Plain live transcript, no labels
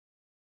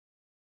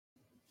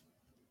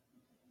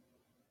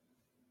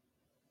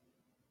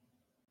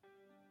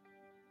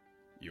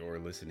You're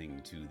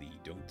listening to the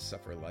Don't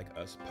Suffer Like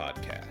Us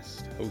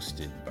podcast,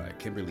 hosted by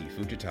Kimberly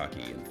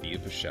Fujitaki and Thea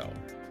Pichelle.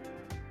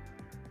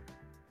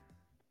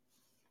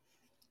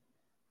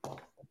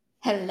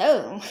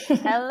 Hello.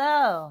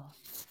 Hello.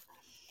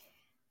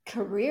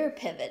 Career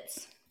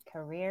pivots.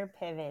 Career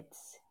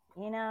pivots.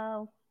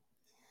 I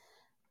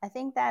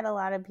think that a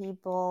lot of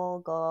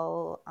people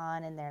go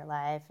on in their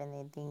life and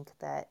they think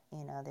that,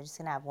 they're just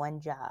going to have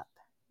one job.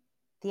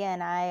 Thea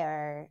and I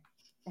are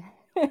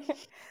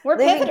We're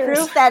living pivoters.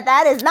 proof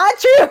that is not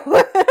true.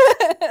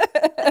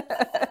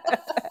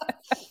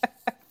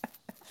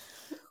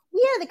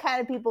 We are the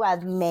kind of people who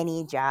have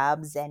many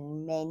jobs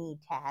and many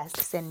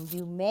tasks and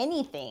do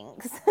many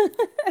things.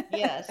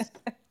 Yes.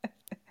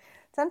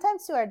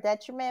 Sometimes to our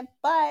detriment,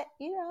 but,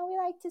 we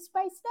like to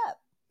spice it up.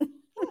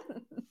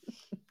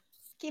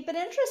 Keep it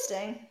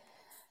interesting.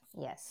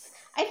 Yes.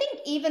 I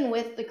think even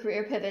with the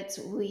career pivots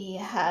we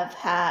have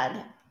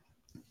had,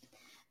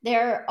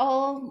 they're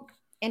all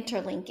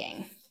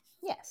interlinking.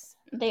 Yes.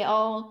 They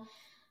all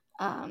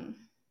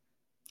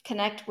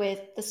connect with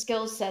the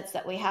skill sets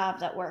that we have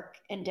that work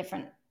in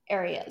different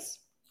areas.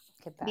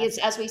 Because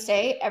as we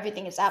say,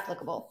 everything is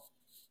applicable.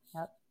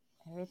 Yep.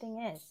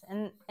 Everything is.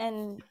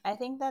 And I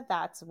think that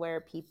that's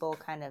where people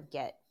kind of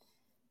get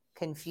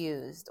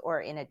confused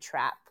or in a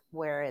trap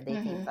where they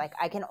think like,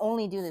 I can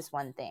only do this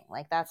one thing.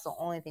 Like that's the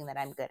only thing that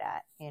I'm good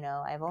at.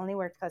 I've only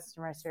worked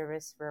customer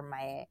service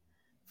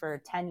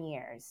for 10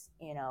 years.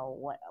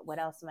 What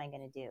else am I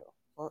going to do?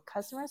 Well,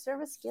 customer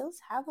service skills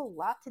have a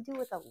lot to do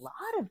with a lot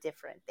of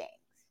different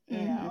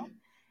things,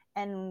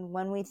 And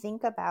when we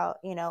think about,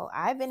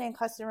 I've been in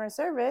customer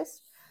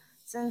service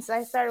since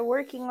I started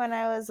working when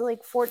I was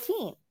like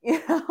 14,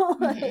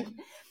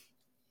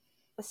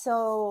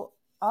 so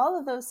all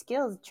of those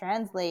skills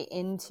translate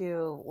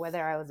into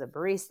whether I was a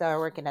barista or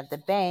working at the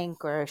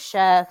bank or a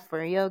chef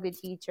or a yoga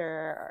teacher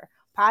or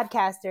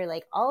podcaster,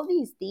 like all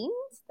these things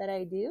that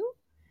I do,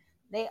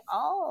 they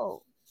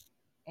all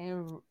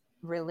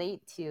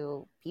relate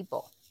to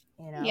people,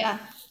 Yeah.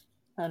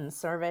 and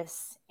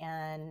service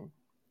and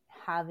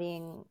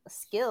having a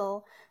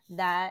skill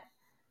that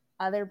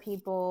other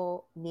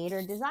people need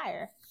or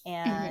desire,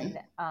 and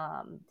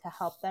to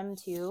help them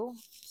to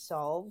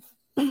solve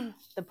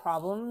the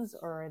problems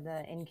or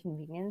the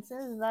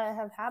inconveniences that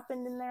have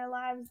happened in their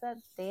lives that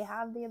they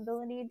have the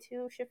ability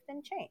to shift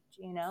and change,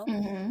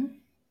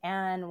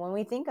 And when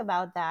we think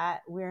about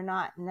that, we're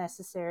not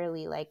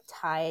necessarily like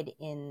tied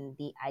in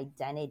the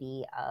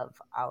identity of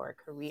our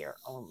career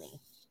only.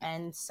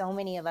 And so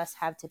many of us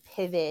have to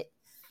pivot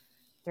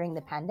during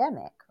the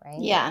pandemic, right?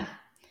 Yeah.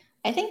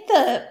 I think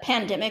the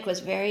pandemic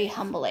was very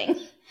humbling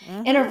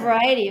in a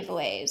variety of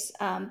ways.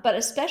 But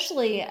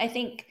especially, I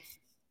think,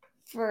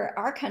 for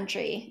our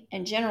country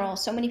in general,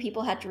 so many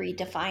people had to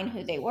redefine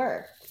who they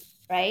were,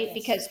 right? Yes.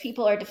 Because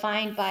people are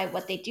defined by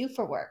what they do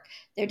for work.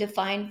 They're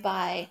defined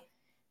by,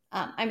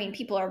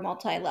 people are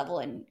multi-level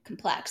and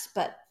complex,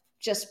 but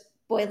just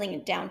boiling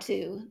it down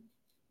to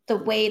the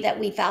way that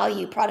we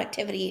value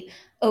productivity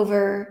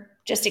over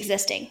just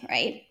existing,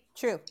 right?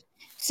 True.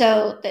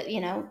 So that,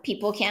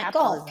 people can't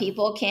Capitalism. golf,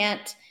 people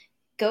can't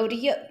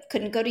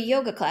couldn't go to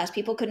yoga class,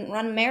 people couldn't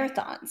run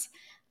marathons,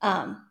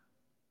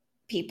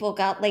 people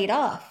got laid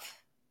off,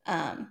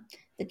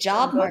 the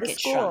job market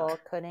shrunk,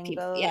 couldn't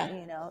people,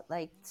 go,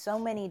 like so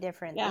many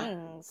different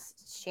things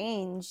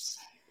changed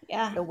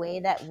the way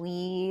that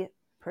we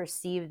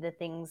perceive the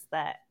things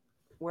that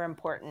were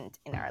important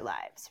in our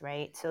lives,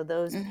 right? So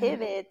those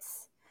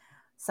pivots,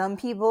 some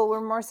people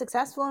were more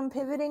successful in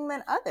pivoting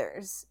than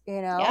others.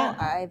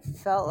 I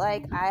felt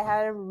like I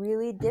had a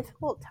really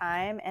difficult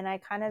time and I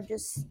kind of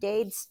just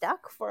stayed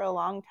stuck for a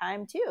long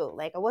time too.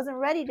 Like I wasn't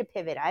ready to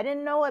pivot. I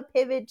didn't know what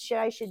pivot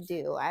I should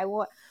do. I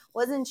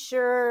wasn't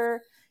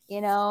sure, I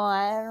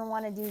didn't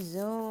want to do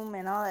Zoom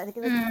and all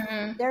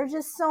that. There are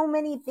just so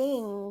many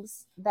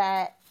things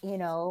that,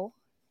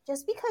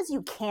 just because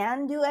you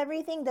can do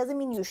everything doesn't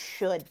mean you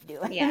should do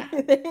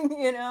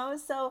everything,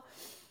 So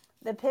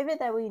the pivot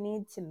that we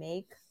need to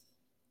make,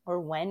 or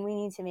when we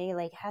need to make it,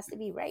 like has to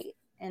be right.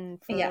 And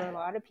for a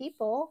lot of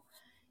people,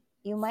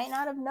 you might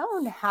not have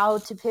known how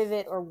to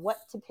pivot or what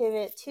to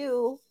pivot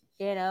to,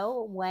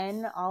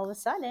 when all of a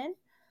sudden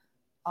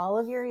all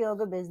of your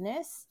yoga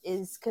business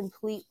is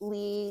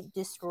completely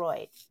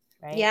destroyed,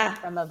 right? Yeah.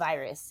 From a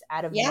virus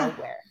out of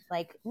nowhere.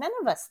 Like none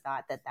of us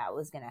thought that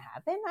was going to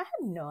happen. I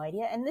had no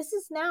idea. And this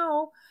is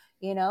now,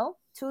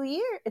 2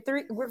 years,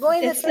 3, we're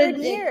going to third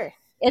year.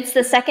 It's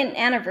the second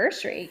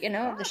anniversary,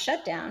 of the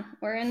shutdown.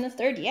 We're in the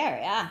third year.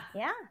 Yeah.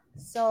 Yeah.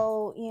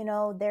 So,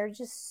 there's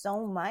just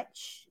so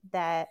much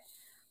that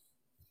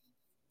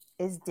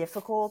is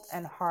difficult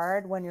and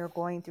hard when you're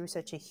going through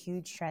such a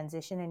huge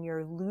transition and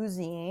you're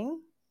losing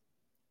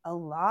a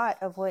lot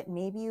of what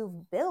maybe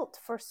you've built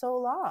for so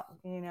long,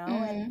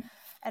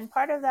 and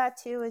part of that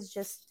too is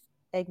just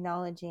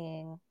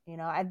acknowledging,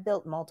 I've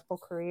built multiple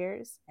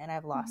careers and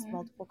I've lost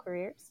multiple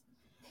careers.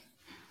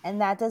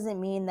 And that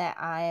doesn't mean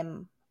that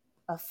I'm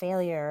a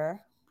failure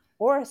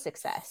or a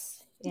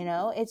success.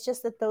 It's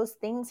just that those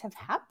things have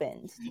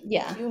happened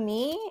to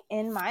me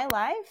in my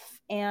life,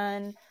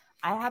 and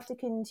I have to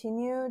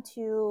continue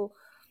to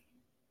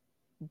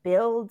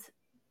build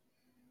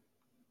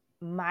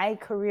my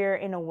career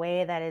in a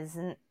way that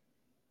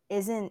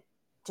isn't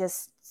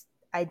just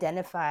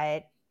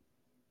identified,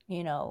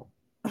 you know,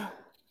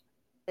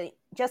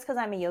 just because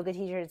I'm a yoga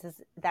teacher,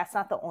 that's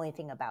not the only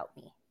thing about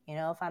me. You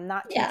know, if I'm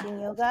not teaching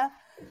yoga,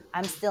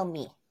 I'm still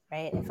me,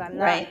 right? If I'm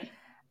not,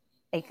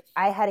 like,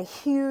 I had a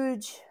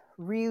huge,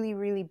 really,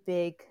 really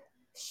big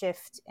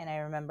shift, and I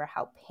remember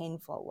how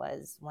painful it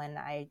was when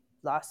I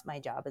lost my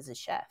job as a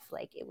chef.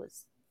 Like, it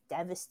was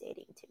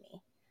devastating to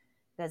me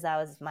because that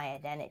was my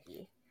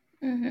identity.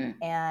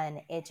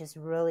 And it just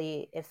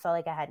really, it felt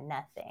like I had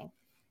nothing.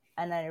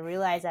 And then I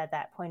realized at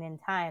that point in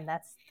time,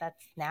 that's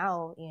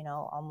now, you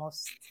know,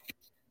 almost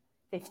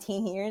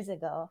 15 years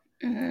ago,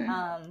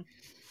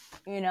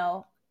 you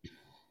know,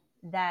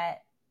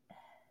 that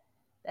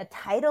the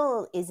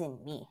title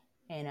isn't me,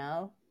 you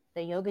know,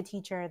 the yoga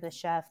teacher, the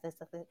chef, this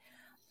stuff,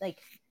 like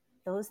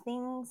those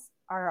things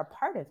are a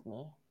part of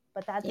me,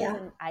 but that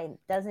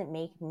doesn't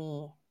make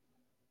me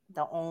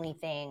the only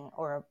thing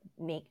or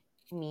make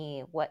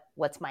me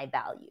what's my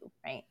value,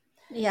 right?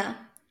 Yeah.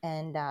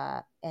 And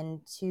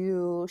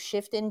to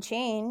shift and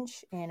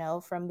change, you know,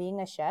 from being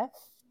a chef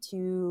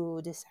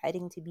to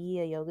deciding to be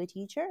a yoga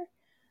teacher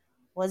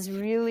was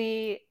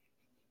really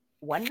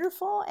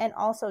wonderful and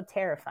also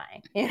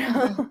terrifying, you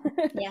know?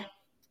 Yeah.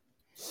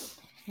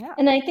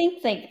 And I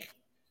think, like,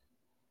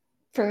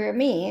 for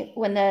me,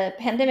 when the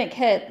pandemic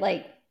hit,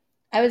 like,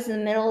 I was in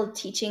the middle of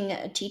teaching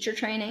a teacher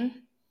training.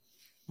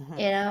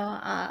 You know,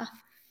 I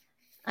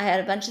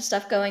had a bunch of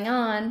stuff going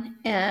on,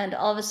 and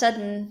all of a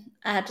sudden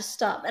I had to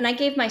stop. And I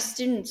gave my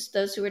students,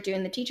 those who were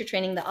doing the teacher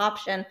training, the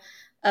option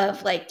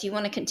of, like, do you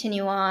want to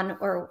continue on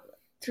or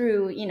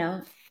through, you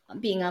know,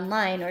 being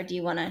online, or do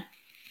you want to,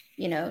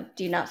 you know,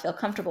 do you not feel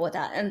comfortable with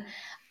that? And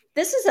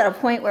this is at a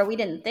point where we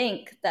didn't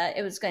think that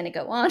it was going to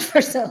go on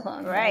for so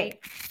long, right?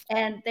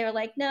 And they were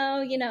like,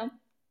 no, you know,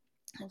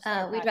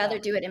 we'd rather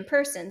do it in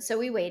person. So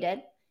we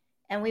waited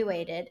and we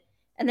waited.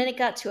 And then it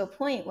got to a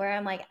point where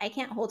I'm like, I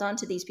can't hold on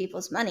to these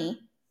people's money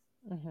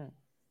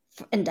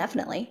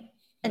indefinitely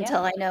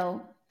until I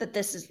know that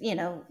this is, you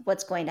know,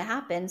 what's going to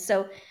happen.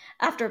 So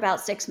after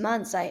about 6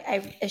 months,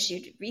 I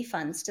issued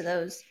refunds to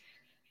those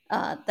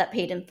that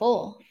paid in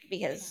full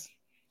because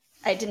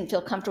I didn't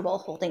feel comfortable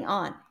holding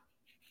on.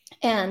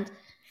 And,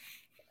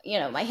 you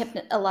know,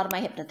 a lot of my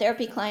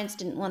hypnotherapy clients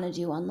didn't want to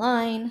do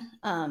online.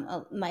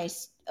 My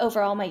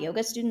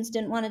yoga students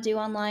didn't want to do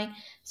online.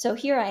 So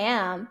here I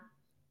am,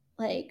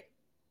 like,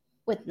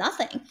 with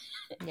nothing.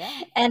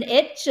 And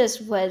it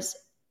just was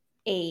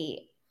a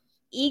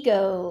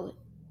ego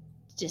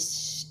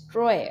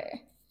destroyer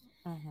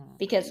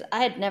because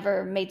I had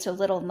never made so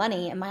little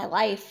money in my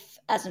life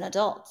as an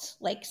adult,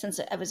 like, since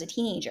I was a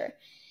teenager.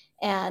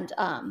 And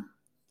I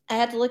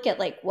had to look at,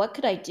 like, what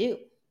could I do?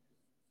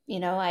 You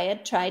know, I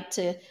had tried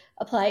to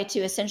apply to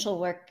essential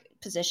work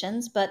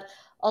positions, but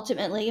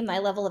ultimately my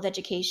level of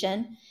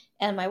education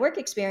and my work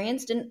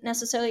experience didn't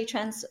necessarily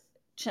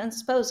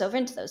transpose over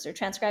into those or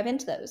transcribe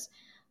into those.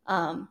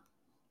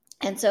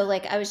 And so,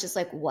 like, I was just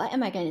like, what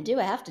am I going to do?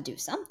 I have to do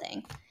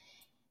something.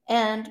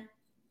 And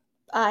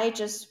I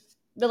just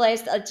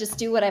realized I'd just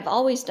do what I've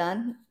always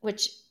done,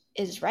 which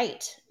is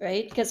right?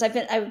 Because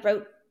I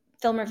wrote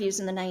film reviews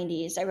in the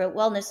 90s. I wrote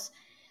wellness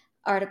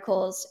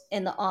articles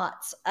in the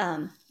aughts.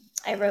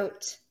 I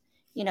wrote,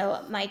 you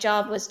know, my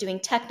job was doing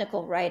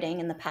technical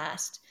writing in the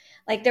past.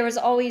 Like, there was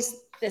always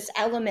this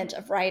element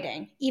of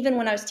writing. Even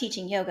when I was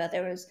teaching yoga,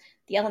 there was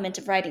the element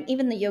of writing.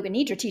 Even the Yoga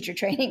Nidra teacher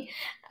training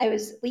I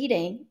was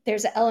leading,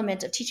 there's an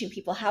element of teaching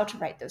people how to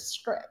write those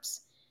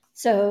scripts.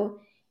 So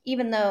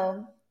even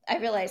though I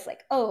realized,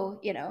 like, oh,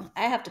 you know,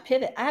 I have to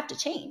pivot, I have to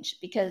change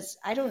because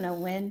I don't know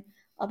when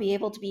I'll be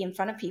able to be in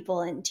front of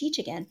people and teach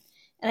again.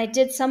 And I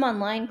did some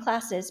online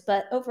classes,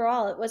 but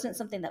overall it wasn't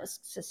something that was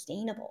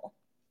sustainable.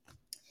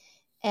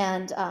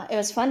 And it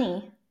was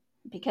funny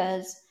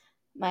because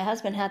my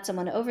husband had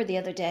someone over the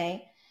other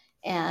day,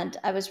 and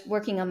I was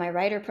working on my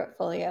writer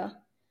portfolio,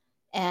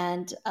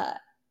 and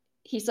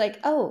he's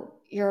like, oh,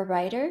 you're a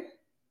writer?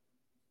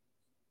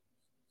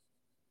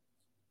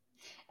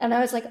 And I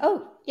was like,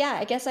 oh, yeah,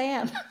 I guess I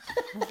am.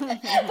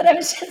 But I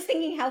was just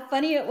thinking how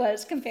funny it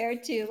was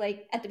compared to,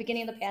 like, at the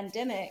beginning of the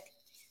pandemic.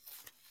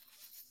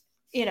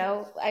 You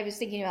know, I was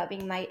thinking about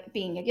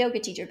being a yoga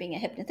teacher, being a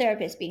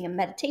hypnotherapist, being a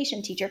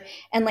meditation teacher,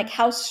 and, like,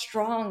 how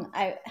strongly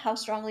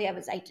I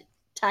was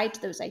tied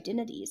to those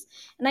identities.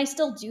 And I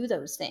still do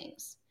those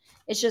things.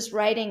 It's just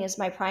writing is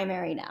my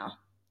primary now,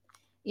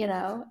 you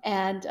know.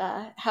 And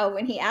how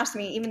when he asked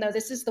me, even though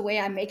this is the way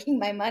I'm making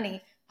my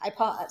money, I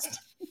paused.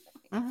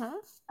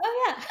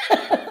 Oh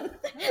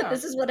yeah,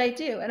 this is what I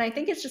do. And I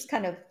think it's just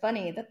kind of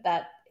funny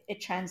that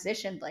it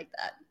transitioned like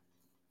that.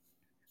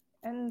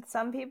 And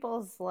some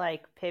people's,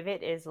 like,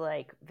 pivot is,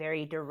 like,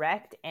 very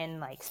direct and,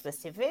 like,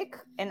 specific,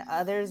 and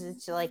others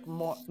it's like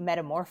more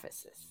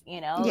metamorphosis,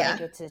 you know? Like,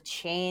 it's a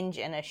change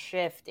and a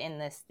shift in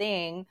this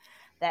thing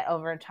that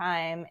over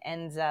time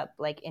ends up,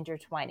 like,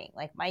 intertwining.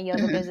 Like, my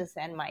yoga business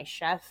and my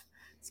chef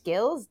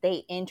skills,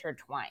 they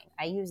intertwine.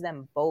 I use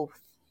them both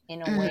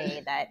in a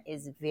way that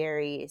is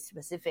very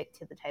specific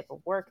to the type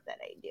of work that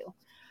I do.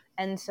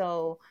 And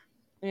so,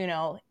 you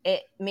know,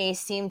 it may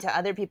seem to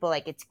other people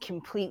like it's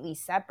completely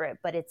separate,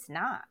 but it's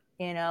not,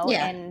 you know.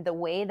 Yeah. And the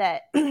way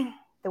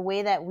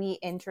that we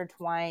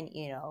intertwine,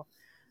 you know,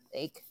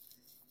 like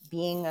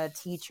being a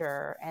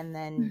teacher and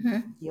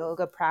then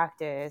yoga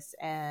practice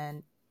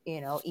and, you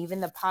know,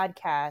 even the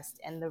podcast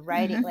and the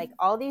writing, like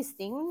all these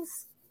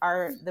things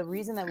are the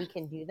reason that we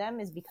can do them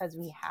is because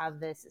we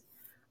have this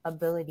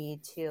ability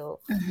to,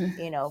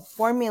 you know,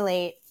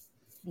 formulate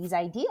these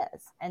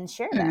ideas and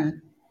share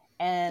them.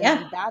 And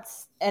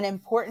that's an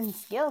important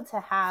skill to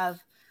have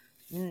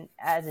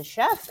as a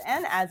chef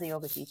and as a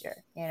yoga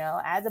teacher, you know,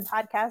 as a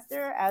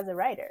podcaster, as a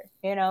writer,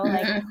 you know,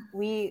 like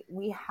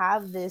we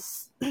have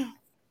this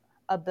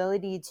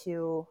ability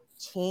to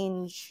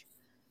change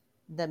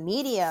the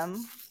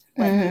medium,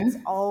 but it's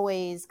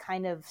always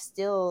kind of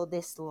still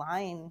this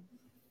line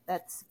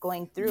that's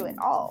going through it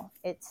all.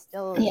 It's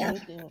still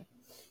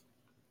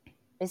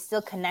it's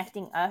still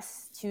connecting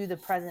us to the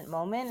present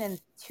moment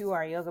and to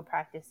our yoga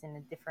practice in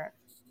a different,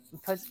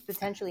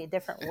 potentially a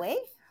different way,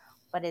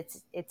 but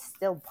it's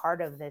still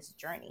part of this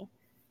journey.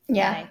 And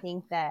I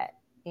think that,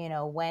 you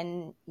know,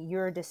 when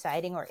you're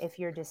deciding, or if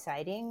you're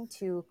deciding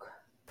to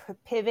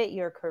pivot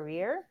your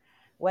career,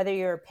 whether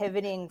you're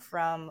pivoting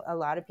from, a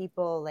lot of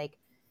people like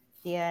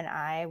Dia and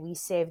I, we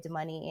saved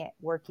money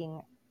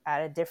working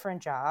at a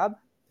different job,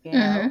 you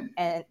know,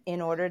 and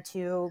in order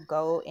to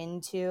go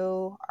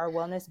into our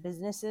wellness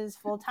businesses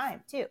full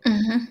time too,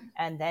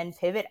 and then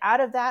pivot out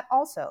of that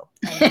also,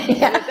 and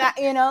pivot back,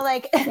 you know,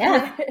 like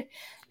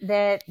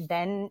that.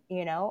 Then,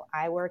 you know,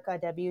 I work a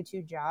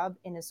W-2 job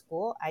in a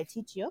school. I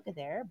teach yoga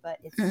there, but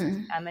it's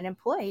I'm an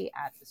employee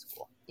at the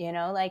school, you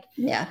know, like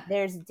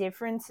there's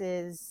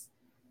differences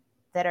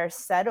that are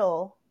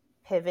subtle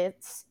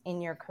pivots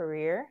in your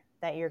career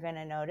that you're going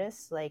to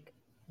notice, like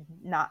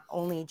not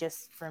only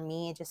just for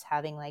me, just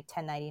having like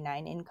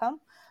 1099 income,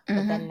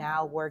 but then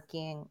now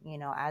working, you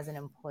know, as an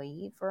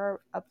employee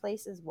for a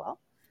place as well.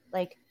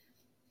 Like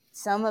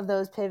some of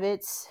those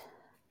pivots,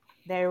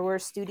 there were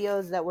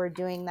studios that were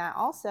doing that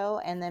also.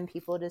 And then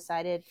people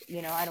decided,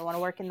 you know, I don't want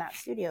to work in that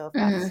studio if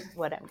that's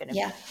what I'm going to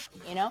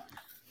be, you know?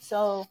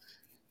 So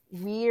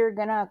we're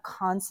going to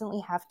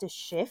constantly have to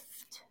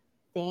shift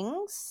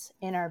things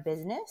in our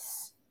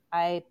business.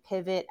 I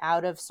pivot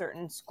out of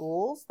certain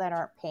schools that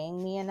aren't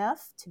paying me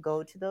enough to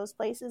go to those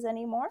places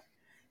anymore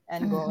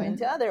and go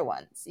into other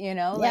ones, you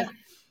know, like,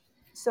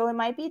 so it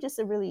might be just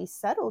a really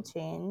subtle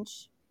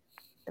change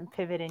and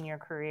pivot in your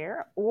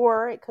career,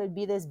 or it could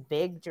be this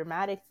big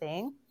dramatic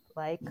thing,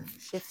 like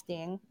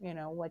shifting, you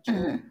know, what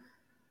your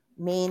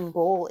main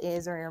goal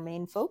is or your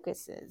main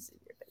focus is in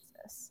your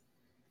business.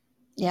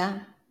 Yeah.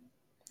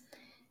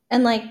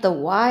 And like the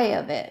why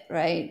of it,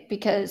 right?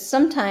 Because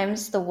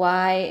sometimes the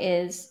why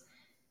is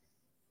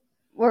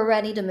we're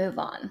ready to move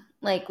on.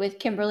 Like with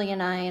Kimberly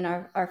and I in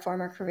our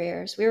former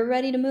careers, we were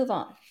ready to move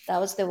on. That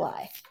was the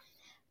why.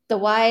 The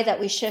why that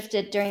we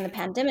shifted during the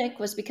pandemic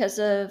was because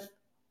of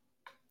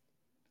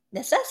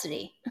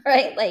necessity,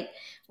 right? Like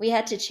we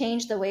had to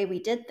change the way we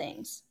did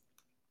things.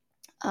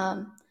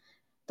 The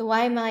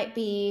why might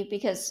be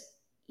because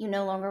you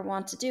no longer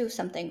want to do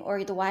something,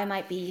 or the why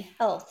might be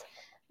health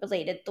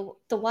related.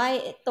 The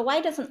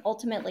why doesn't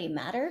ultimately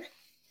matter.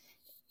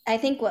 I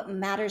think what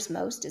matters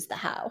most is the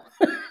how.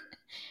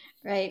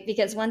 Right?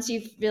 Because once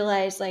you've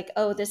realized like,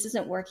 oh, this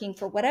isn't working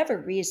for whatever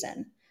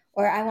reason,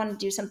 or I want to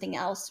do something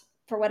else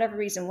for whatever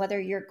reason, whether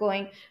you're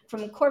going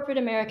from corporate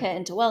America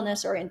into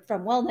wellness, or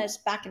from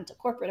wellness back into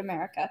corporate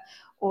America,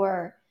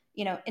 or,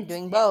 you know,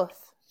 doing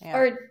both,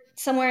 or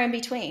somewhere in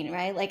between,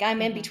 right? Like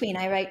I'm in between.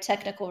 I write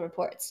technical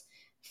reports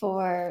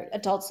for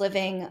adults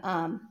living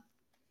on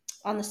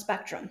the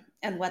spectrum,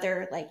 and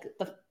whether like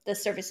the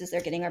services they're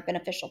getting are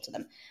beneficial to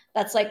them.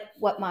 That's like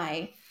what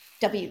my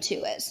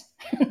W-2 is.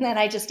 And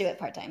I just do it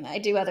part-time. I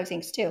do other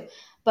things too.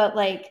 But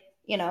like,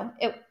 you know,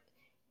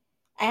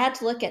 I had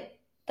to look at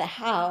the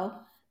how,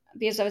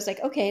 because I was like,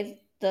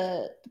 okay,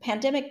 the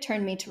pandemic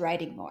turned me to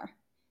writing more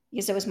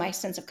because it was my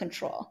sense of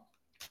control.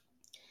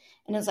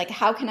 And it was like,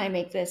 how can I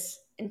make this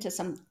into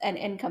an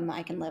income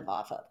I can live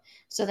off of?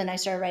 So then I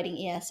started writing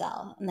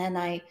ESL. And then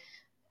I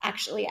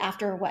actually,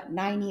 after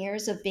 9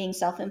 years of being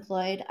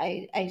self-employed,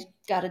 I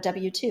got a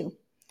W-2.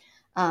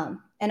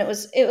 And it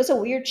was a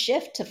weird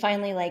shift to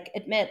finally like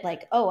admit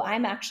like, oh,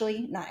 I'm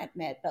actually not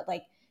admit, but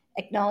like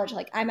acknowledge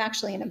like I'm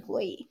actually an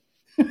employee.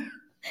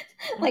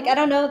 Like, I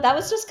don't know. That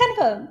was just kind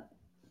of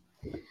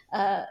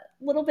a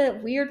little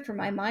bit weird for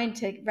my mind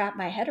to wrap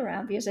my head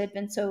around, because I'd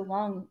been so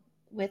long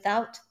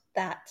without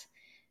that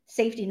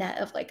safety net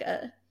of like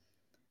a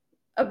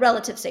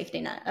relative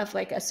safety net of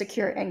like a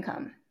secure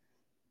income.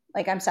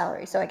 Like I'm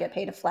salary, so I get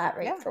paid a flat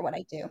rate for what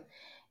I do.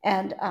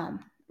 And,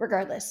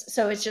 regardless.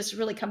 So it's just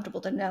really comfortable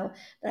to know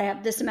that I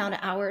have this amount of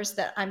hours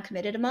that I'm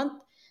committed a month.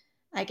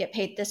 I get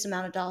paid this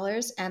amount of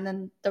dollars, and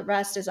then the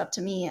rest is up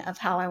to me of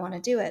how I want to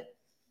do it,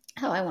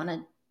 how I want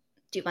to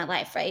do my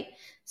life, right?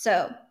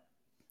 So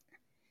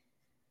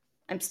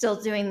I'm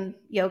still doing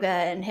yoga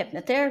and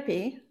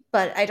hypnotherapy,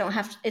 but I don't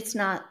have, it's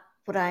not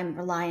what I'm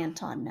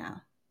reliant on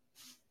now.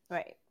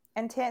 Right.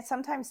 And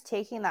sometimes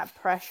taking that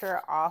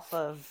pressure off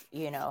of,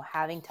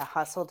 having to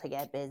hustle to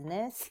get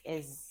business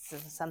is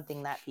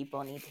something that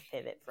people need to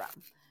pivot from,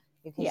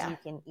 because you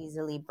can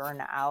easily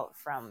burn out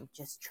from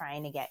just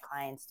trying to get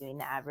clients, doing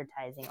the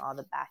advertising, all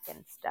the back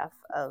end stuff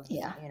of,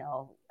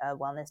 a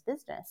wellness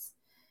business.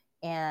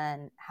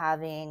 And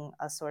having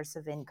a source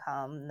of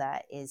income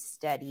that is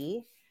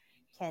steady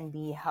can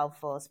be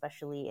helpful,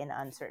 especially in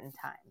uncertain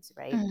times,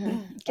 right?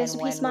 Mm-hmm. Gives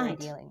And peace of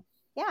mind.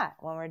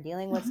 When we're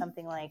dealing with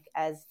something like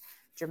as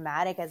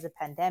dramatic as a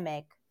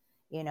pandemic,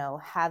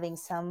 having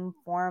some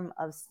form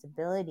of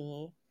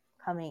stability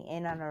coming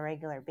in on a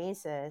regular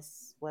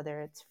basis,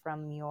 whether it's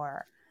from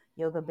your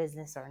yoga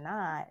business or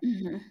not,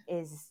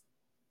 is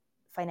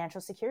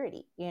financial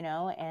security,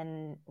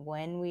 and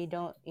when we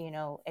don't,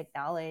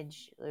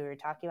 acknowledge, we were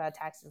talking about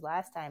taxes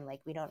last time, like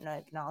we don't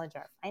acknowledge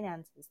our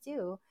finances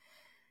too,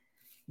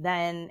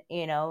 then,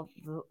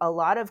 a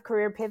lot of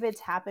career pivots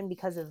happen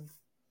because of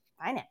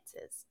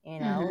finances.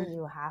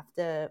 You have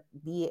to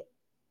be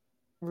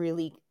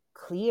really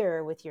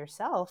clear with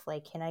yourself,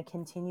 like, can I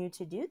continue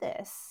to do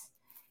this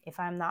if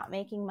I'm not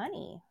making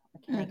money?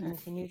 Can I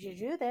continue to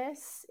do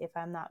this if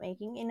I'm not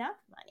making enough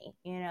money?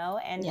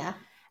 And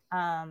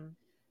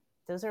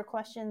those are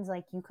questions,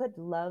 like, you could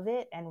love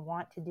it and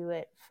want to do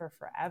it for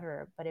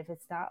forever, but if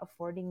it's not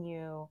affording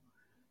you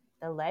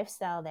the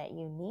lifestyle that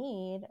you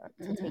need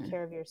to take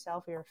care of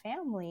yourself or your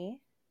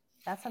family,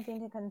 that's something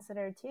to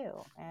consider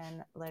too.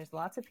 And there's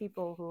lots of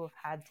people who have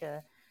had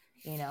to,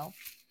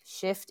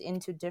 shift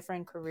into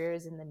different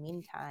careers in the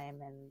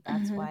meantime. And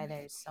that's why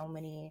there's so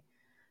many,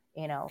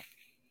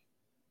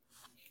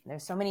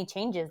 there's so many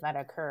changes that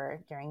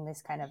occur during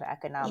this kind of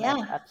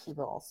economic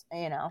upheavals,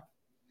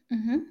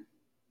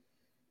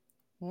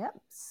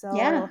 Yep. So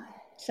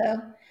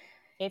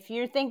if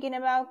you're thinking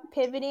about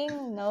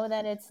pivoting, know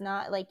that it's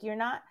not like you're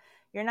not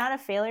a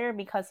failure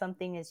because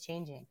something is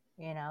changing,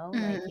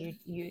 like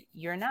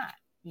you're not.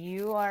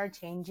 You are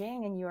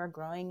changing and you are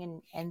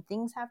growing, and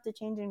things have to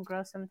change and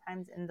grow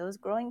sometimes, and those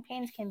growing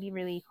pains can be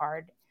really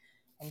hard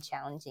and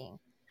challenging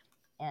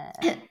and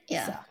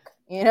suck,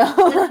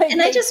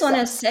 And I just want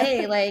to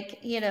say,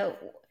 like,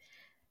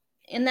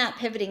 in that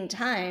pivoting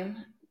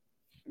time,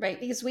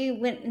 right, because we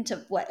went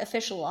into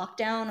official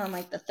lockdown on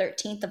like the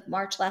 13th of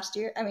March last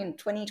year,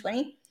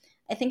 2020,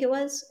 I think it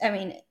was.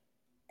 I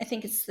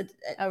think it's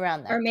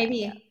around that, or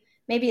maybe time,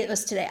 maybe it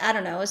was today, I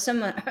don't know, it was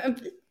we're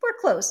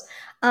close.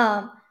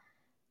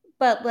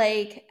 But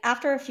like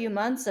after a few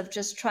months of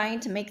just trying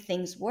to make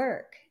things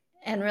work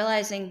and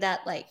realizing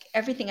that like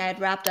everything I had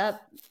wrapped up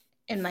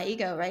in my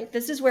ego, right,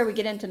 this is where we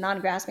get into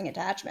non-grasping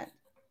attachment,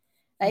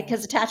 right,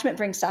 because attachment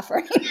brings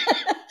suffering.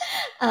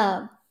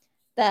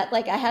 That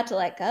like I had to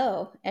let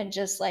go and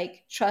just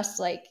like trust,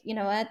 like,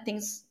 what,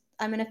 things,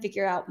 I'm going to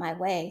figure out my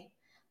way.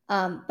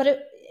 But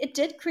it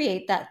did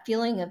create that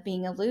feeling of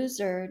being a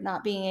loser,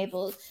 not being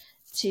able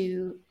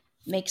to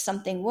make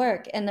something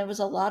work. And there was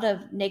a lot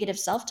of negative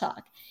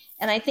self-talk.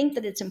 And I think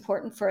that it's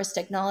important for us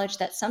to acknowledge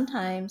that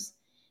sometimes,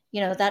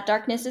 that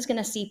darkness is going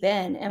to seep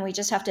in and we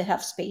just have to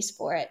have space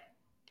for it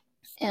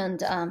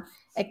and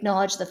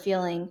acknowledge the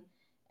feeling.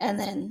 And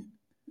then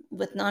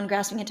with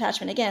non-grasping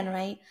attachment again,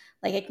 right,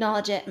 like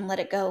acknowledge it and let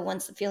it go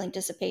once the feeling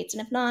dissipates.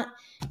 And if not,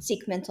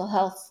 seek mental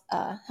health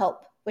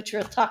help, which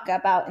we'll talk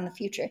about in the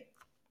future.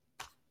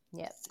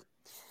 Yep.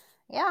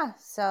 Yeah,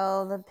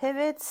 so the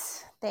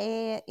pivots,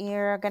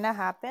 you're gonna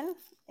happen,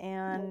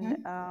 and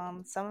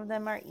some of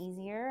them are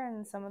easier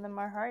and some of them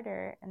are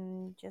harder,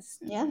 and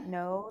just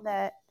know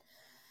that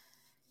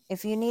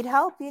if you need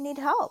help, you need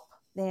help,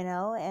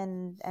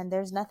 and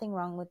there's nothing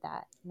wrong with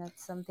that. And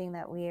that's something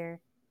that we're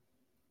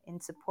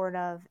in support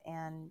of,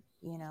 and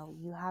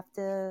you have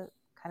to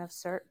kind of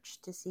search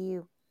to see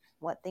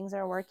what things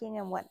are working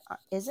and what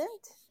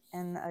isn't,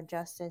 and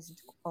adjust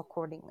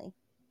accordingly.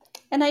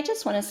 And I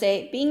just want to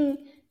say, being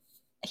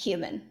a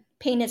human,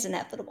 pain is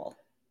inevitable,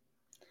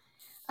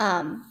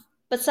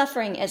 but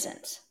suffering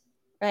isn't,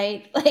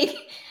 right? Like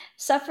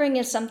suffering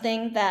is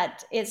something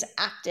that is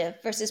active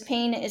versus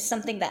pain is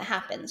something that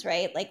happens,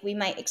 right? Like we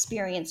might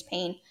experience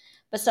pain,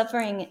 but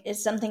suffering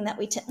is something that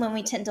when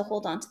we tend to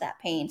hold on to that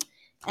pain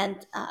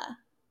and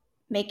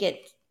make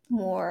it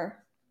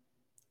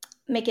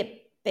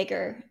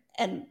bigger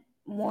and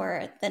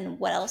more than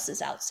what else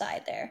is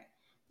outside there,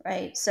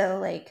 right? So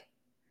like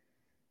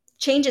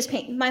change is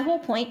pain. My whole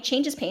point,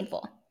 change is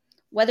painful.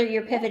 Whether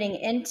you're pivoting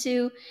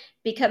into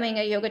becoming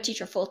a yoga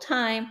teacher full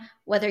time,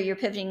 whether you're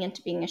pivoting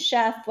into being a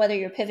chef, whether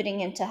you're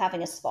pivoting into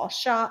having a small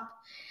shop,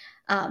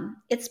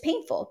 it's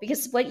painful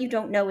because what you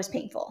don't know is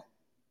painful.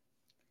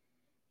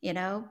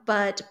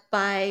 But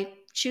by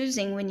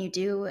choosing when you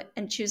do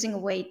and choosing a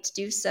way to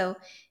do so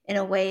in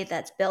a way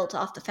that's built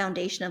off the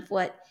foundation of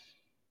what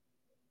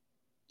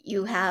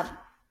you have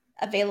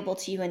available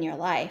to you in your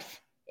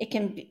life, it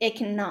can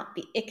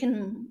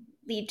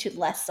lead to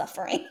less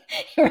suffering,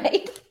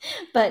 right?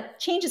 But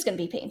change is going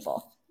to be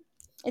painful.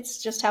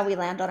 It's just how we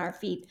land on our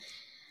feet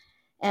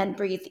and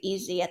breathe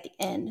easy at the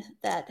end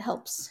that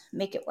helps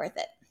make it worth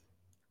it.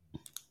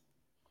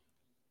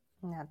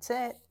 And that's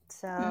it.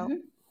 So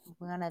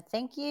we want to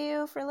thank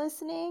you for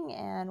listening,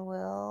 and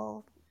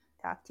we'll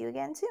talk to you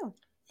again soon.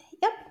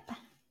 Yep.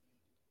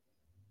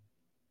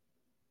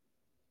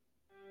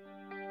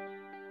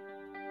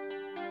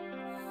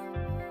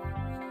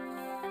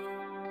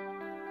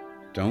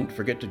 Don't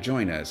forget to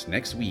join us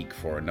next week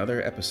for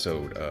another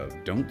episode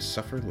of Don't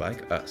Suffer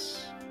Like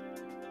Us.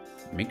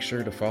 Make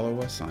sure to follow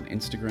us on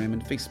Instagram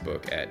and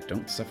Facebook at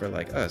Don't Suffer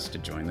Like Us to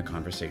join the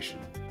conversation.